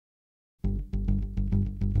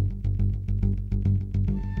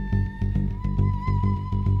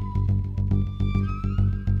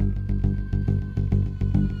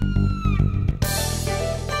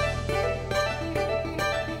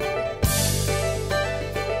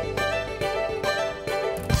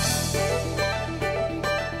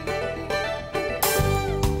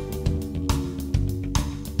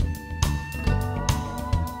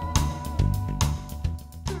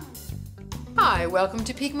welcome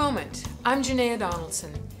to Peak Moment. I'm Janaea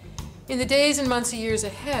Donaldson. In the days and months and years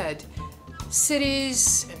ahead,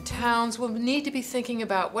 cities and towns will need to be thinking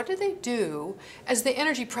about what do they do as the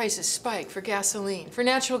energy prices spike for gasoline, for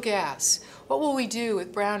natural gas. What will we do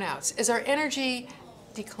with brownouts as our energy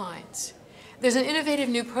declines? There's an innovative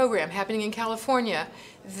new program happening in California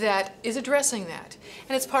that is addressing that.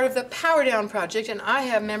 And it's part of the Powerdown Project, and I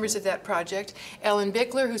have members of that project, Ellen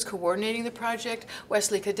Bickler, who's coordinating the project,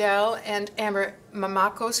 Wesley Cadell, and Amber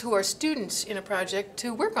Mamakos, who are students in a project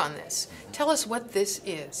to work on this. Tell us what this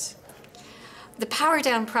is. The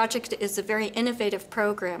Powerdown Project is a very innovative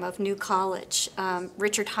program of New College.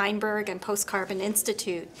 Richard Heinberg and Post Carbon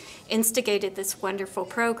Institute instigated this wonderful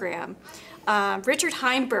program. Richard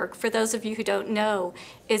Heinberg, for those of you who don't know,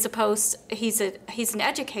 is he's an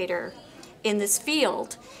educator in this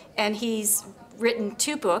field, and he's written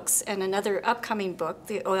 2 books and another upcoming book,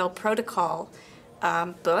 the Oil Protocol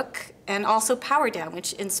book, and also Powerdown,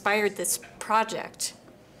 which inspired this project.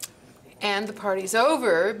 And the party's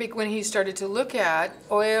over when he started to look at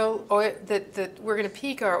that we're going to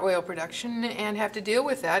peak our oil production and have to deal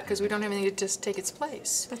with that because we don't have anything to just take its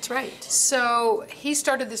place. That's right. So he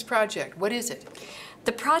started this project. What is it?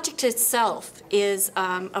 The project itself is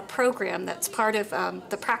a program that's part of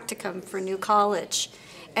the practicum for New College.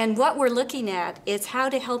 And what we're looking at is how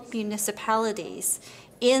to help municipalities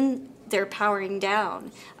in their powering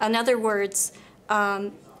down. In other words,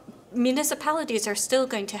 municipalities are still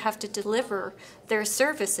going to have to deliver their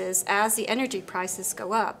services as the energy prices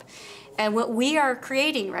go up. And what we are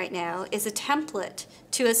creating right now is a template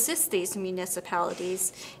to assist these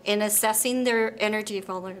municipalities in assessing their energy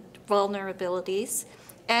vulnerabilities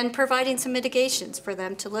and providing some mitigations for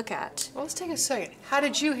them to look at. Well, let's take a second. How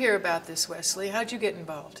did you hear about this, Wesley? How did you get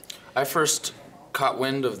involved? I first caught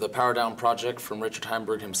wind of the Powerdown Project from Richard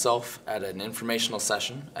Heinberg himself at an informational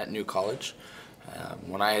session at New College.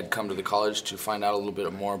 When I had come to the college to find out a little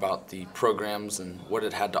bit more about the programs and what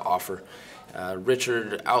it had to offer,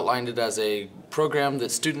 Richard outlined it as a program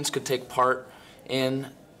that students could take part in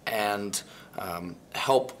and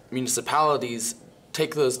help municipalities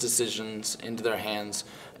take those decisions into their hands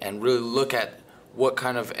and really look at what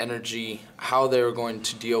kind of energy, how they were going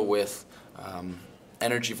to deal with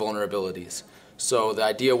energy vulnerabilities. So the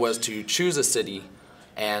idea was to choose a city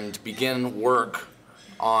and begin work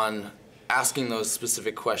on asking those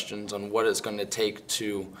specific questions on what it's going to take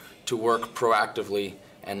to work proactively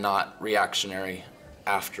and not reactionary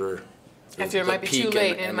after it might be too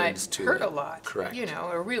late and it might hurt a lot. Correct. You know,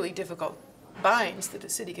 or really difficult binds that a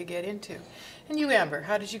city could get into. And you, Amber,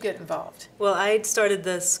 how did you get involved? Well, I started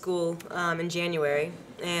the school in January,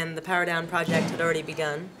 and the Powerdown Project had already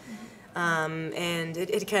begun, and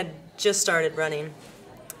it had just started running.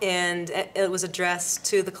 And it was addressed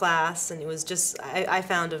to the class, and it was just, I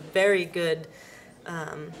found a very good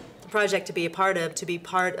project to be a part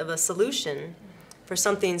of a solution for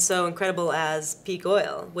something so incredible as peak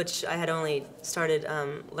oil, which I had only started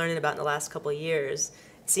learning about in the last couple of years.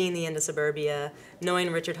 Seeing the end of suburbia, knowing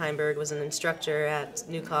Richard Heinberg was an instructor at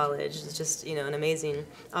New College, it's just, you know, an amazing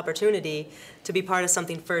opportunity to be part of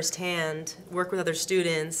something firsthand, work with other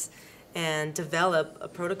students, and develop a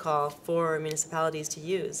protocol for municipalities to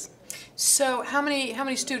use. So how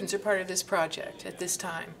many students are part of this project at this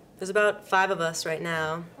time? There's about 5 of us right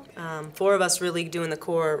now. 4 of us really doing the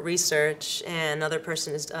core research, and another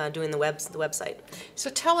person is doing the website. So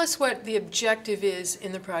tell us what the objective is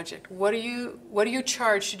in the project. What are you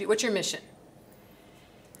charged to do? What's your mission?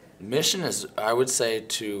 The mission is, I would say,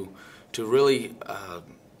 to really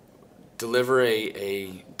deliver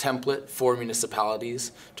a template for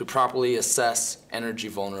municipalities to properly assess energy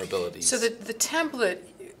vulnerabilities. So the template,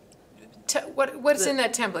 what's in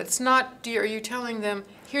that template? It's not, are you telling them,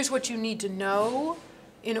 here's what you need to know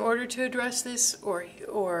in order to address this,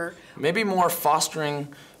 or maybe more fostering,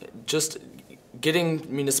 just getting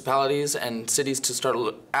municipalities and cities to start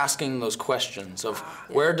asking those questions of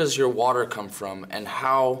where does your water come from and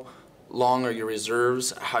how long are your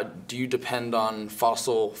reserves? How do you depend on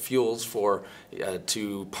fossil fuels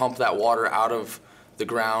to pump that water out of the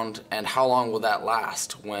ground, and how long will that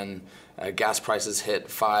last when gas prices hit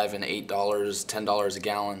 $5 and $8, $10 a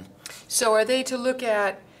gallon? So are they to look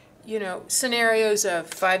at, you know, scenarios of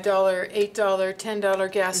 $5, $8,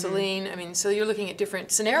 $10 gasoline? I mean, so you're looking at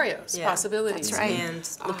different scenarios, possibilities. That's right. And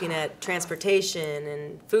looking at transportation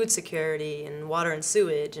and food security and water and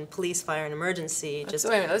sewage and police, fire, and emergency. Wait a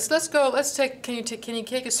minute. Let's go. Let's take. Can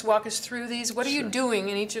you walk us through these? What are you doing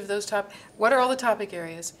in each of those what are all the topic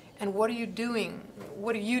areas, and what are you doing?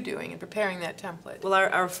 What are you doing in preparing that template? Well,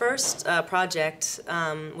 our first project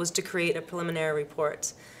was to create a preliminary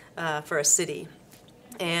report for a city.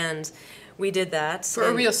 And We did that. For a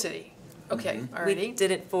and real city. Okay, We already. did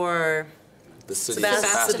it for The city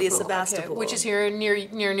Sebastopol, Okay, which is here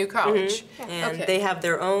near New College. and Okay. they have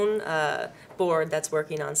their own board that's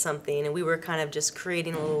working on something, and we were kind of just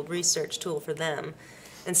creating a little research tool for them.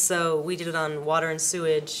 And so we did it on water and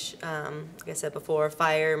sewage, like I said before,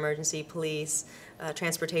 fire, emergency, police,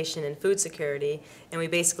 transportation, and food security. And we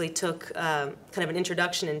basically took kind of an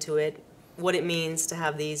introduction into it, what it means to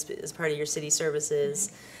have these as part of your city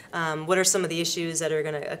services. What are some of the issues that are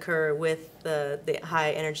going to occur with the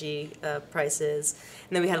high energy prices?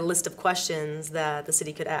 And then we had a list of questions that the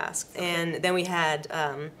city could ask. And then we had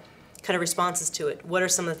kind of responses to it. What are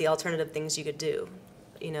some of the alternative things you could do?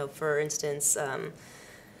 You know, for instance,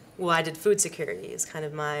 well, I did food security is kind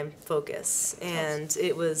of my focus. And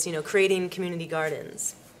it was, you know, creating community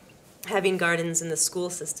gardens, having gardens in the school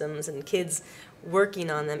systems and kids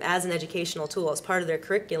working on them as an educational tool, as part of their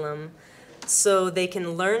curriculum, so they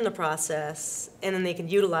can learn the process and then they can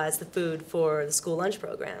utilize the food for the school lunch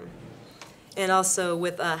program. And also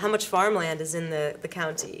with how much farmland is in the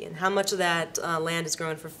county and how much of that land is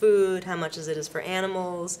grown for food, how much of it is for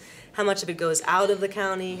animals, how much of it goes out of the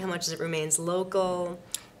county, how much of it remains local.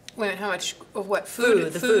 Wait, how much of what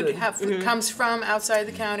food? The food. How food comes from outside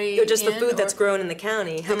the county? Or just the in, food that's or- grown in the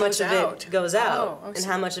county, how That much goes of out. it goes out Oh, and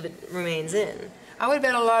how much of it remains in. I would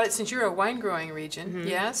bet a lot, since you're a wine growing region,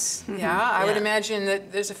 yes? Yeah, I would Yeah. imagine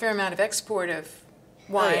that there's a fair amount of export of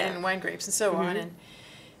wine yeah. and wine grapes and so on.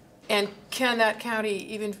 And can that county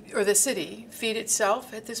even, or the city, feed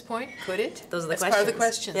itself at this point? Could it? Those are the That's part of the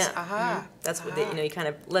questions. questions. Yeah. Aha. That's what they, you know, you kind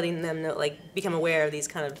of letting them know, like, become aware of these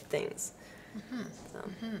kind of things. So.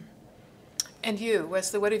 And you,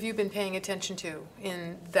 Wesley, what have you been paying attention to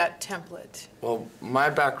in that template? Well, my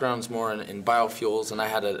background's more in biofuels, and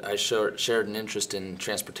I shared an interest in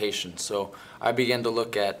transportation. So I began to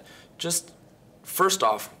look at just, first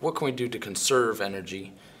off, what can we do to conserve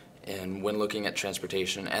energy and when looking at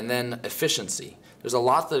transportation, and then efficiency. There's a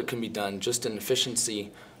lot that can be done just in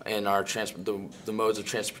efficiency in our the modes of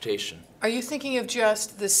transportation. Are you thinking of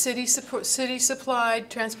just the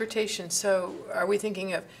city-supplied transportation? So are we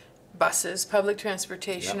thinking of buses, public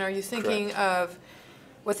transportation? Yep, Are you thinking correct. of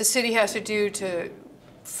what the city has to do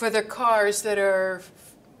for the cars that are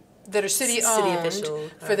city-owned, official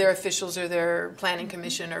for their officials or their planning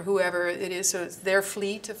commission or whoever it is, so it's their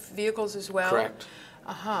fleet of vehicles as well? Correct.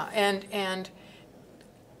 And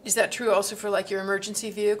is that true also for like your emergency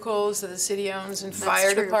vehicles that the city owns and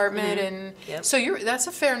fire true. department and Yep. so that's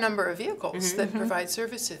a fair number of vehicles that provide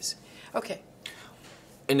services. Okay.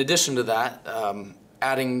 In addition to that,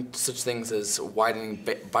 adding such things as widening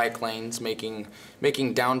bike lanes,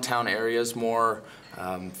 making downtown areas more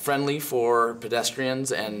friendly for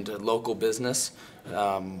pedestrians and local business,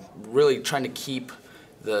 really trying to keep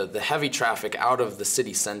the heavy traffic out of the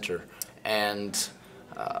city center. And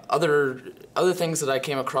other things that I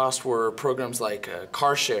came across were programs like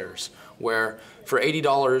car shares, where for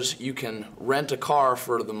 $80 you can rent a car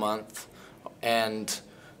for the month, and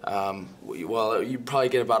well, you probably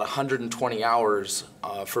get about 120 hours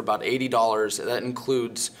for about $80. That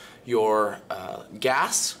includes your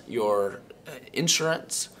gas, your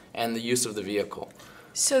insurance, and the use of the vehicle.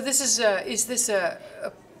 So this is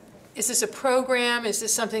this a program? Is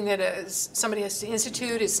this something that somebody has to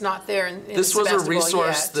institute? It's not there in This was a Sebastopol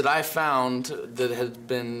resource yet. that I found that had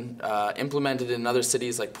been implemented in other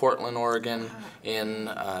cities like Portland, Oregon, in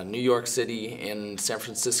New York City, in San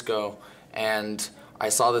Francisco, and I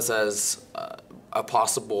saw this as a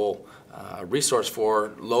possible resource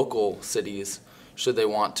for local cities should they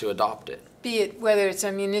want to adopt it. Be it whether it's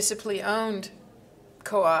a municipally owned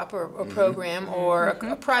co-op or program or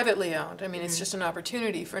a privately owned. I mean, it's just an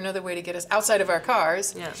opportunity for another way to get us outside of our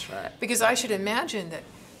cars. Yeah. That's right. Because I should imagine that,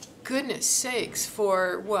 goodness sakes,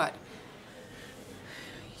 for what?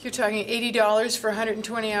 You're talking $80 for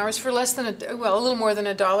 120 hours for less than a little more than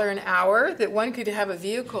 $1 an hour that one could have a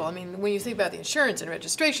vehicle. I mean, when you think about the insurance and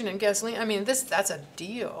registration and gasoline, I mean, that's a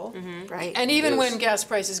deal. Right. And even It when is. gas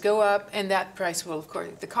prices go up, and that price will, of course,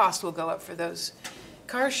 the cost will go up for those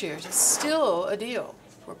car shares, it's still a deal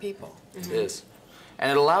for people. It is.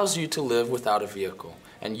 And it allows you to live without a vehicle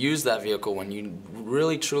and use that vehicle when you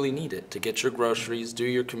really truly need it to get your groceries, do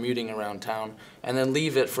your commuting around town, and then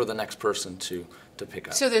leave it for the next person to pick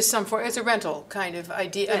up. So there's some it's a rental kind of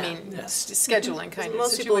idea, I Yeah. mean, scheduling kind of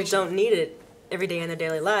Most people situation. don't need it every day in their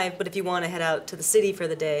daily life, but if you want to head out to the city for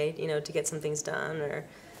the day, you know, to get some things done or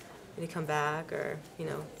to come back or, you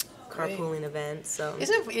know, carpooling events, so.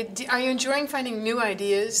 Are you enjoying finding new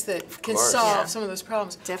ideas that can course. solve Yeah. some of those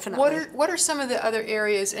problems? Definitely. What are some of the other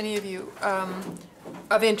areas, any of you,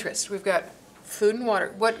 of interest? We've got food and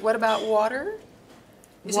water. What about water?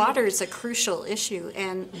 water is a crucial issue,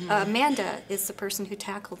 and Amanda is the person who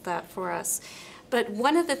tackled that for us. But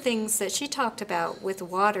one of the things that she talked about with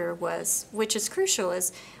water was, which is crucial,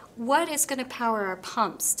 is what is going to power our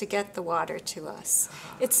pumps to get the water to us?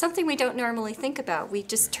 It's something we don't normally think about. We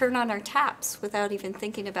just turn on our taps without even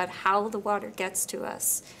thinking about how the water gets to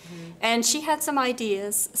us. And she had some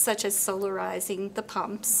ideas, such as solarizing the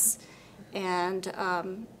pumps and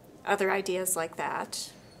other ideas like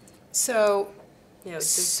that. So, Yeah,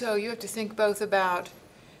 so you have to think both about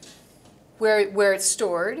where it's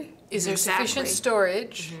stored. Is there sufficient Exactly.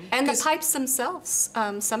 storage? And the 'Cause- pipes themselves,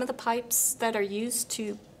 some of the pipes that are used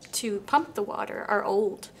to pump the water are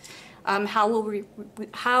old. How will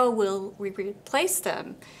we replace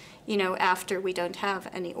them, after we don't have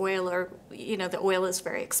any oil, or, the oil is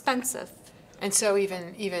very expensive. And so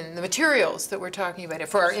even the materials that we're talking about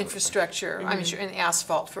for our infrastructure, I'm sure, and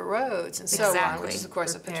asphalt for roads and so on, Exactly. which is of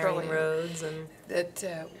course a repairing petroleum. roads and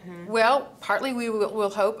That, well, partly we'll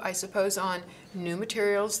hope, I suppose, on new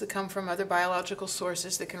materials that come from other biological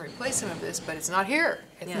sources that can replace some of this, but it's not here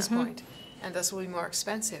at this point, and thus will be more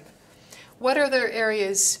expensive. What other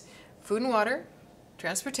areas, food and water,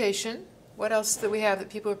 transportation, what else that we have that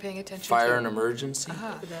people are paying attention to? Fire and emergency.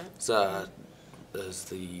 Uh-huh. Is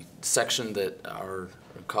the section that our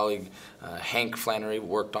colleague Hank Flannery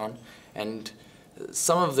worked on, and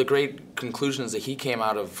some of the great conclusions that he came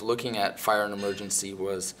out of looking at fire and emergency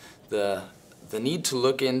was the need to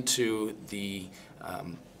look into the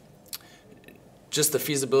just the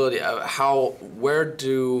feasibility of where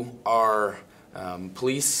do our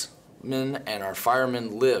policemen and our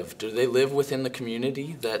firemen live? Do they live within the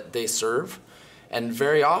community that they serve? And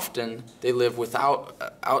very often they live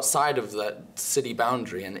outside of that city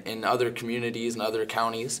boundary and in other communities and other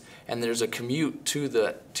counties, and there's a commute to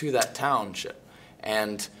that township.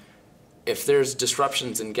 And if there's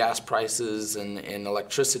disruptions in gas prices and in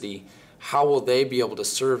electricity, how will they be able to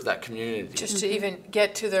serve that community? Just to even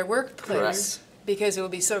get to their workplace, Correct. because it will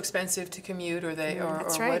be so expensive to commute or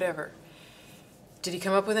That's right. whatever. Did he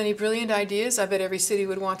come up with any brilliant ideas? I bet every city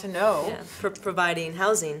would want to know. yeah, providing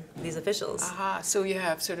housing, these officials. Aha, so you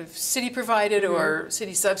have sort of city-provided or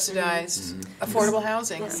city-subsidized affordable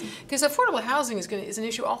housing. Because affordable housing is an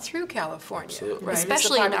issue all through California, Absolutely. right? As the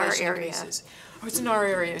Especially in our population area. increases. Oh, it's in our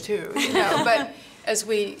area too, but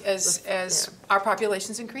as our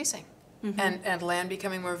population's increasing and land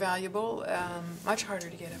becoming more valuable, much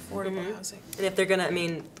harder to get affordable housing. And if they're gonna,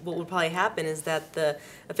 what will probably happen is that the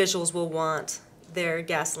officials will want their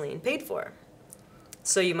gasoline paid for.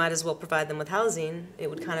 So you might as well provide them with housing. It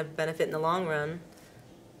would kind of benefit in the long run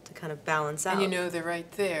to kind of balance out. And they're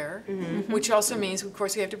right there, which also means, of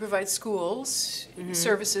course, we have to provide schools,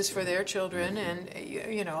 services for their children, and,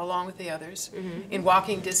 along with the others, in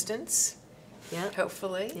walking distance, Yeah,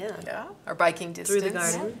 hopefully. Yeah. Or biking distance. through the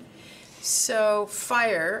garden. So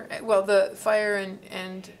the fire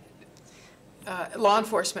and law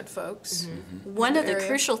enforcement folks. One of the area.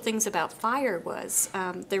 crucial things about fire was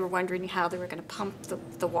they were wondering how they were going to pump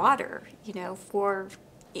the water,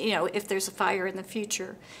 if there's a fire in the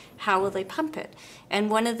future, how will they pump it? And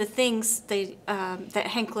one of the things that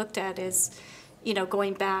Hank looked at is,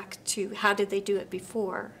 going back to how did they do it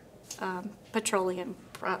before petroleum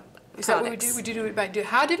products. Is that what we do?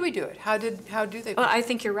 How did we do it? How do they? Well, I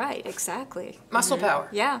think you're right, exactly. Muscle power.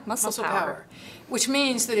 Yeah, muscle power. Which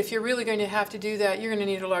means that if you're really going to have to do that, you're going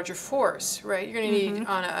to need a larger force, right? You're going to need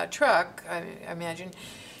on a truck, I imagine,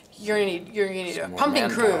 you're going to need a Some more pumping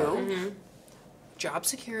manpower. crew, job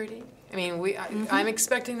security. I'm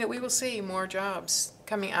expecting that we will see more jobs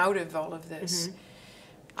coming out of all of this.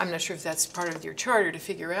 I'm not sure if that's part of your charter to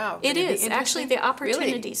figure out. It Would be is, actually, the interesting? Really?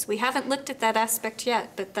 opportunities. We haven't looked at that aspect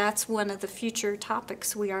yet, but that's one of the future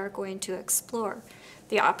topics we are going to explore.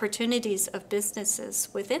 The opportunities of businesses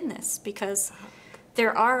within this, because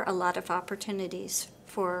there are a lot of opportunities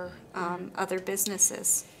for other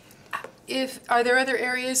businesses. Are there other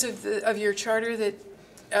areas of your charter that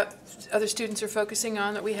other students are focusing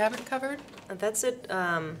on that we haven't covered? And that's it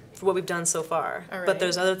for what we've done so far. All right. But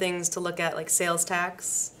there's other things to look at, like sales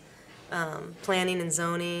tax, planning and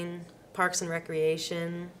zoning, parks and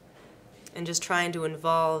recreation, and just trying to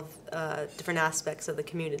involve different aspects of the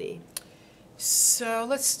community. So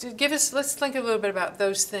let's think a little bit about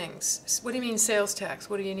those things. What do you mean sales tax?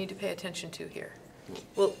 What do you need to pay attention to here?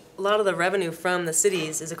 Well, a lot of the revenue from the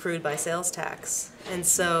cities is accrued by sales tax. And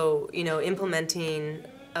so, implementing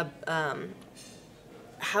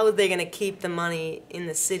how are they going to keep the money in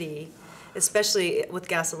the city, especially with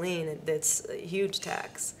gasoline, that's a huge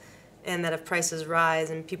tax. And that if prices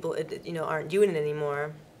rise and people, aren't doing it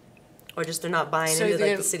anymore, or just they're not buying So into they're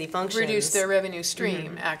like gonna the city functions. reduce their revenue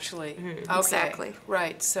stream, actually. Okay, Exactly.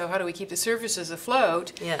 right. So how do we keep the services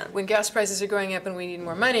afloat Yeah. when gas prices are going up and we need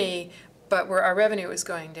more money, but our revenue is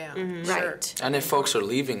going down? Sure. Right. And if folks are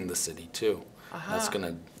leaving the city too, that's going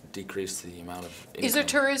to decrease the amount of income. Is there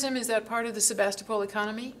tourism? Is that part of the Sebastopol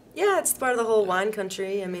economy? Yeah, it's part of the whole wine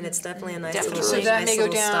country. I mean, it's definitely a nice Definitely. little, So that nice may go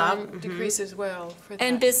little down, stop. decrease as well for that.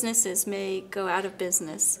 And businesses may go out of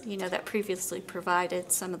business, you know, that previously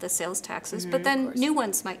provided some of the sales taxes, but then new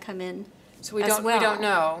ones might come in So we as don't, well. we don't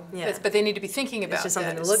know, Yeah. but they need to be thinking about that. just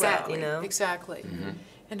something to as look well. at, you know? Exactly.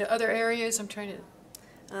 And to other areas, I'm trying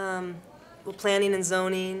to, Well, planning and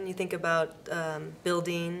zoning. You think about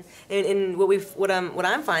building, and what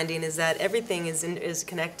I'm finding is that everything is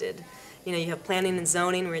connected. You know, you have planning and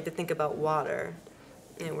zoning where you have to think about water,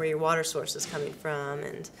 you know, where your water source is coming from,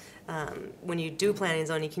 and when you do planning and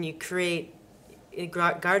zoning, can you create a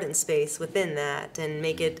garden space within that and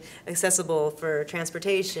make it accessible for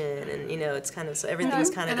transportation? And you know, it's kind of so everything is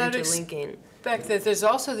kind of and I'd interlinking. expect that there's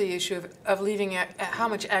also the issue of leaving how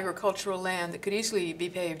much agricultural land that could easily be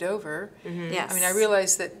paved over. Yes. I mean, I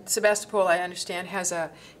realize that Sebastopol, I understand, has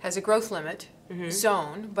a growth limit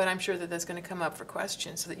zone, but I'm sure that that's going to come up for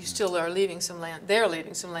question, so that you still are leaving some land, they're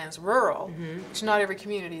leaving some lands rural, which not every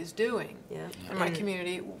community is doing. Yeah. In my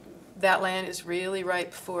community, that land is really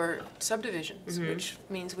ripe for subdivisions, which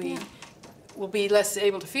means we will be less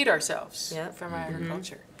able to feed ourselves Yep. from our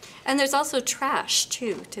agriculture. And there's also trash,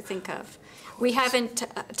 too, to think of. We haven't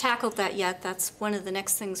tackled that yet. That's one of the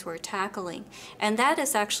next things we're tackling. And that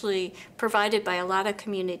is actually provided by a lot of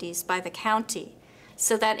communities by the county.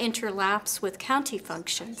 So that interlaps with county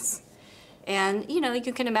functions. And, you know,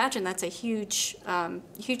 you can imagine that's a huge,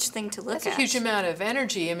 huge thing to look That's at. a huge amount of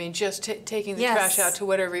energy. I mean, just taking the Yes. trash out to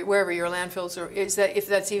wherever your landfills are, if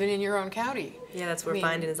that's even in your own county. Yeah, that's what I we're mean,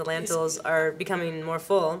 finding is the landfills are becoming more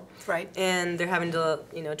full. Right. And they're having to,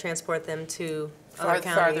 you know, transport them to other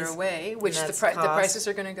Farther counties. away, which the that's the cost. prices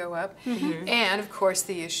are going to go up. And of course,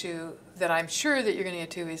 the issue that I'm sure that you're going to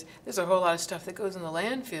get to is there's a whole lot of stuff that goes in the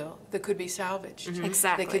landfill that could be salvaged.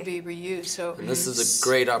 Exactly. That could be reused. So And this is a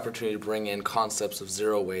great opportunity to bring in concepts of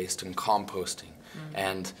zero waste and composting.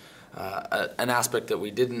 And an aspect that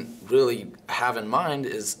we didn't really have in mind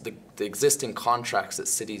is the existing contracts that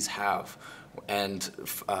cities have. And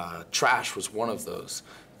trash was one of those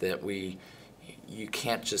that you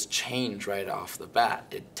can't just change right off the bat.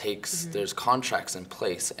 It takes, there's contracts in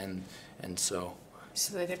place, and so.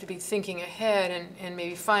 So they'd have to be thinking ahead and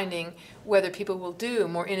maybe finding whether people will do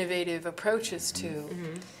more innovative approaches to.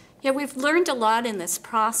 Yeah, we've learned a lot in this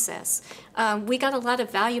process. We got a lot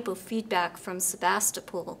of valuable feedback from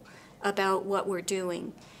Sebastopol about what we're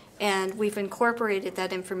doing. And we've incorporated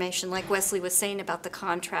that information, like Wesley was saying about the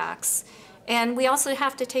contracts. And we also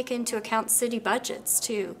have to take into account city budgets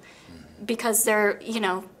too, because they're, you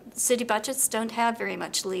know, city budgets don't have very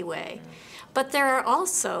much leeway. But there are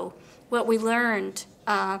also, what we learned,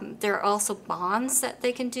 there are also bonds that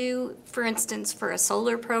they can do, for instance, for a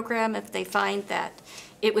solar program, if they find that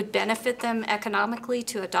it would benefit them economically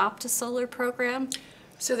to adopt a solar program.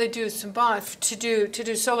 So they do some bond to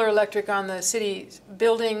do solar electric on the city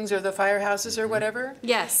buildings or the firehouses or whatever?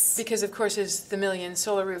 Yes, Because of course there's the Million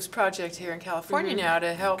Solar Roofs project here in California now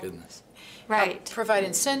to help Goodness. right. provide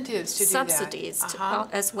incentives to do that. Subsidies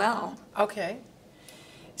as well. Okay.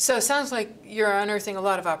 So it sounds like you're unearthing a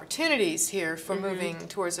lot of opportunities here for moving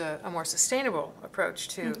towards a more sustainable approach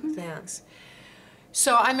to things.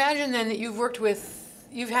 So I imagine then that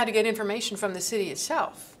you've had to get information from the city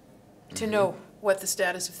itself to know what the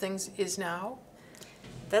status of things is now?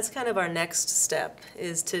 That's kind of our next step,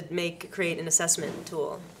 is to create an assessment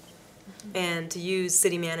tool and to use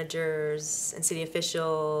city managers and city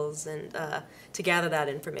officials and to gather that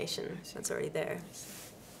information that's already there.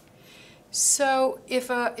 So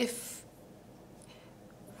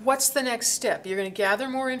what's the next step? You're going to gather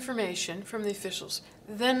more information from the officials.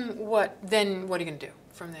 Then what are you going to do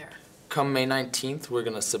from there? Come May 19th, we're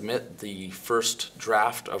going to submit the first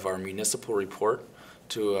draft of our municipal report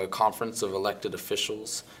to a conference of elected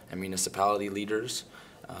officials and municipality leaders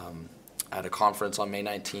at a conference on May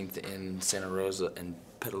 19th in Santa Rosa and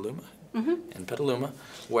Petaluma,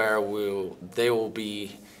 where they will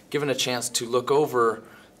be given a chance to look over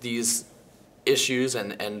these issues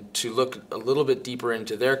and to look a little bit deeper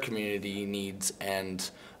into their community needs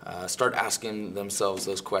and start asking themselves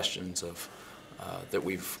those questions of that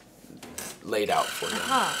we've laid out for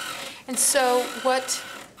them. And so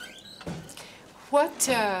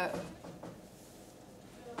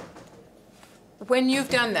when you've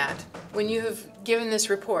done that, when you have given this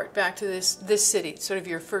report back to this city, sort of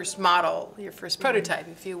your first model, your first prototype,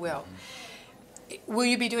 if you will, will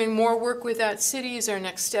you be doing more work with that city? Is there a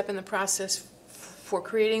next step in the process for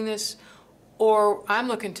creating this? Or I'm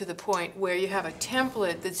looking to the point where you have a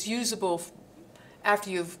template that's usable after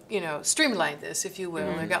you've, streamlined this, if you will,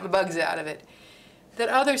 and gotten the bugs out of it, that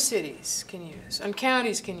other cities can use and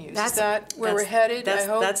counties can use. Is that where we're headed, I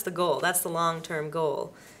hope? That's the goal. That's the long-term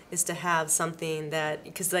goal, is to have something that,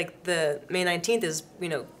 because like the May 19th is,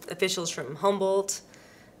 officials from Humboldt,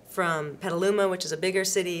 from Petaluma, which is a bigger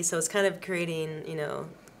city, so it's kind of creating,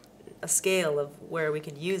 a scale of where we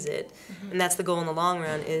could use it. And that's the goal in the long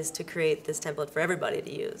run, is to create this template for everybody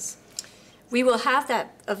to use. We will have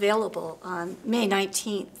that available on May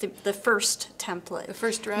 19th, the first template. The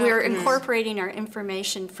first draft? We're incorporating our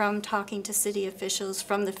information from talking to city officials,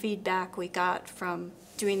 from the feedback we got from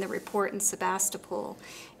doing the report in Sebastopol,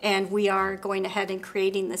 and we are going ahead and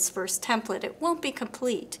creating this first template. It won't be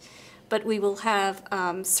complete, but we will have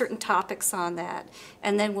certain topics on that,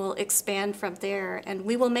 and then we'll expand from there, and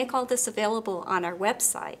we will make all this available on our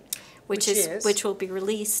website, which will be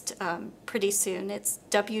released pretty soon. It's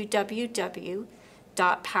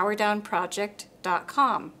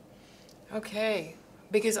www.powerdownproject.com. Okay,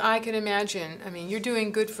 because I can imagine, you're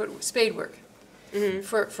doing good spade work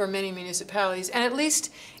for many municipalities, and at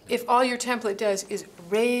least if all your template does is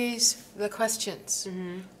raise the questions,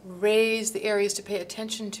 raise the areas to pay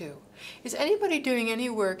attention to. Is anybody doing any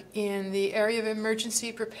work in the area of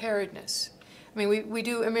emergency preparedness? We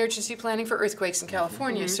do emergency planning for earthquakes in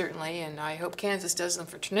California, certainly, and I hope Kansas does them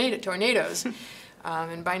for tornadoes.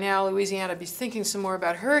 And by now, Louisiana will be thinking some more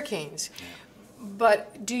about hurricanes.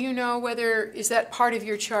 But do you know is that part of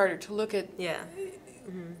your charter to look at? Yeah.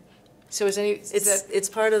 So it's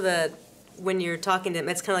part of when you're talking to them,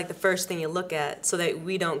 it's kind of like the first thing you look at, so that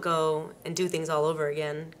we don't go and do things all over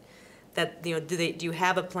again. That, do you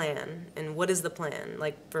have a plan, and what is the plan?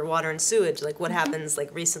 Like for water and sewage, like what happens,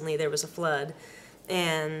 like recently there was a flood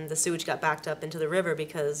and the sewage got backed up into the river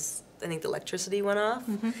because I think the electricity went off.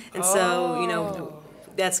 And so,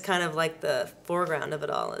 that's kind of like the foreground of it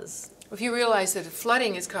all is. If you realize that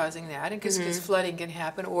flooding is causing that, and because flooding can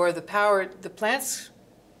happen, or the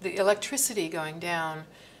electricity going down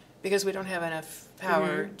because we don't have enough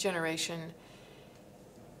power generation.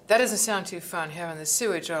 That doesn't sound too fun, having the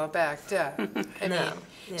sewage all backed up.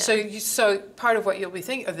 So part of what you'll be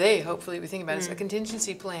thinking, or they hopefully will be thinking about, is a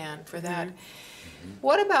contingency plan for that.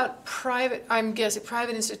 What about private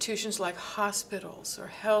institutions like hospitals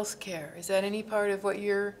or healthcare? Is that any part of what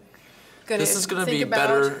you're going to think about? This is going to be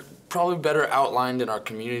probably better outlined in our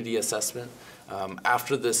community assessment.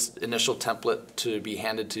 After this initial template to be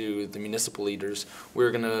handed to the municipal leaders,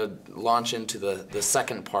 we're going to launch into the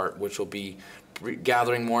second part, which will be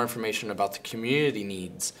gathering more information about the community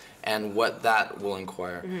needs and what that will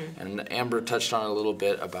inquire. And Amber touched on a little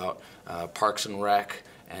bit about Parks and Rec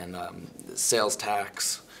and sales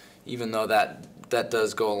tax. Even though that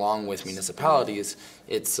does go along with municipalities,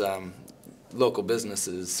 it's local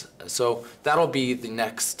businesses. So that'll be the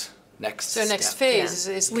next So next step. phase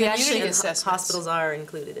is community assessments. Hospitals are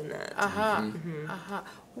included in that.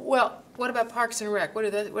 Well, what about Parks and Rec? What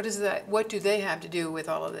do they have to do with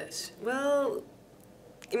all of this? Well,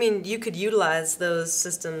 you could utilize those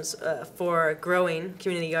systems for growing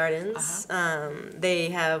community gardens. They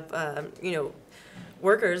have,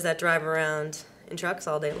 workers that drive around in trucks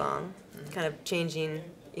all day long, kind of changing,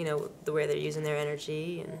 the way they're using their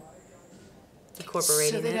energy and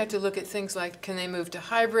incorporating So they'd have to look at things like, can they move to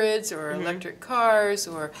hybrids or electric cars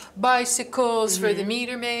or bicycles for the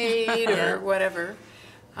meter maid or whatever?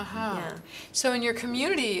 Yeah. So in your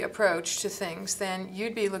community approach to things, then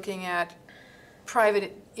you'd be looking at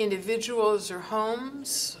private individuals or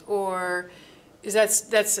homes, or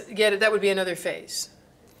that would be another phase?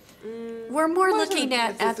 We're more looking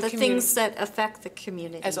at the things that affect the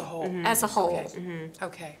community. As a whole? As a whole.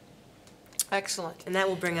 Okay. Excellent. And that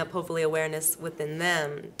will bring up hopefully awareness within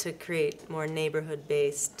them to create more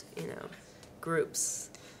neighborhood-based, groups.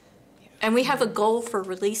 And we have a goal for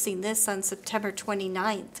releasing this on September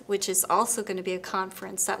 29th, which is also going to be a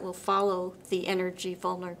conference that will follow the Energy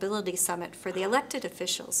Vulnerability Summit for the elected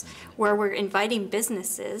officials, where we're inviting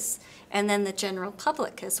businesses and then the general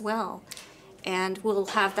public as well. And we'll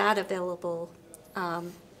have that available at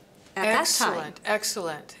that time.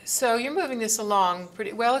 Excellent. So you're moving this along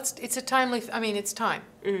pretty well. It's a timely. It's time.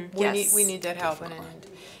 Yes. We need that help, and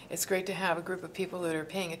it's great to have a group of people that are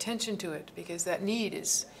paying attention to it, because that need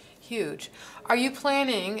is huge. Are you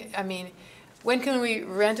planning? When can we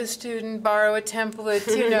rent a student, borrow a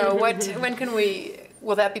template? When can we?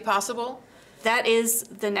 Will that be possible? that is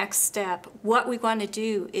the next step. What we want to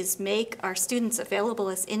do is make our students available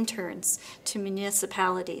as interns to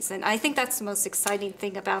municipalities. And I think that's the most exciting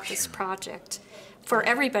thing about this project for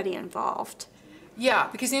everybody involved. Yeah,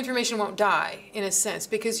 because the information won't die, in a sense,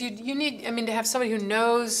 because you need, I mean, to have somebody who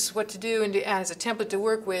knows what to do and has a template to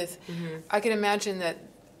work with. I can imagine that,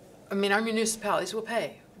 I mean, our municipalities will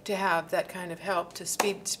pay to have that kind of help to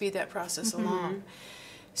speed that process along.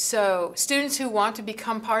 So students who want to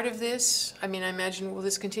become part of this, I mean, I imagine, will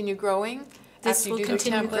this continue growing? This will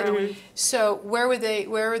continue growing. So where would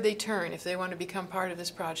they turn if they want to become part of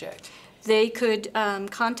this project? They could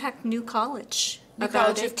contact New College. New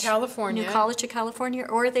College of California. New College of California,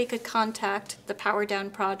 or they could contact the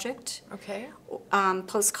Powerdown Project. Okay.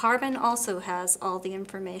 Post Carbon also has all the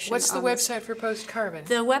information. What's the website for Post Carbon?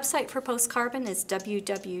 The website for Post Carbon is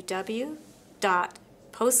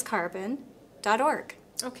www.postcarbon.org.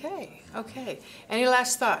 Okay, okay. Any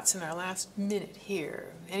last thoughts in our last minute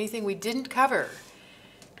here? Anything we didn't cover?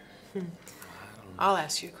 I'll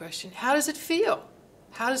ask you a question. How does it feel?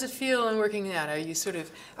 How does it feel in working that? Are you sort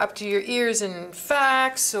of up to your ears in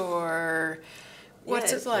facts, or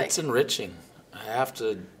what's it like? It's enriching. I have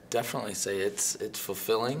to definitely say it's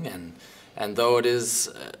fulfilling, and though it's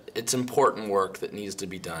important work that needs to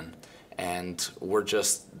be done, and we're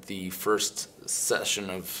just the first session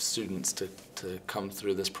of students to come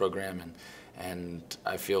through this program, and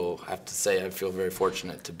I have to say I feel very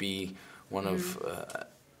fortunate to be one of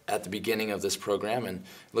at the beginning of this program, and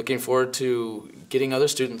looking forward to getting other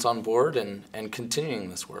students on board and continuing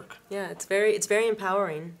this work. Yeah, it's very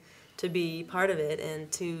empowering to be part of it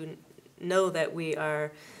and to know that we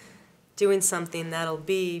are doing something that'll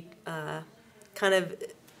be kind of,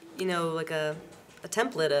 you know, like a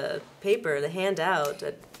template, a paper, the handout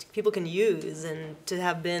that people can use, and to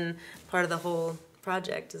have been part of the whole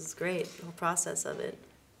project is great, the whole process of it.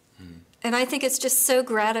 And I think it's just so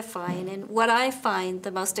gratifying, and what I find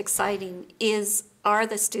the most exciting are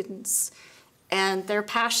the students and their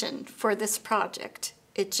passion for this project.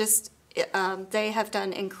 They have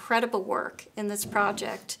done incredible work in this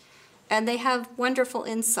project, and they have wonderful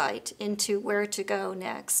insight into where to go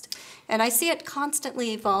next. And I see it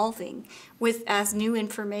constantly evolving as new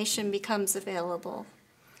information becomes available.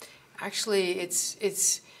 Actually,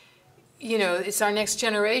 it's you know, it's our next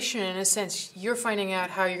generation. In a sense, you're finding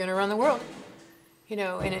out how you're going to run the world, you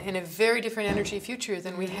know, in a very different energy future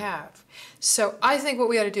than we have. So I think what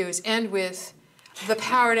we ought to do is end with the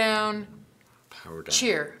Powerdown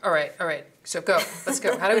cheer. All right. So go. Let's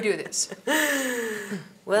go. How do we do this?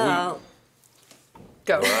 Well,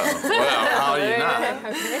 go. Well, how do you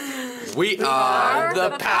not? We are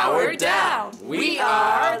the Powerdown. We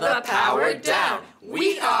are the Powerdown.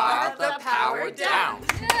 We are the Powerdown.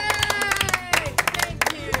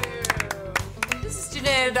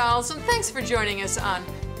 Janae Donaldson, thanks for joining us on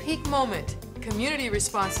Peak Moment, Community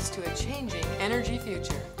Responses to a Changing Energy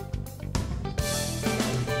Future.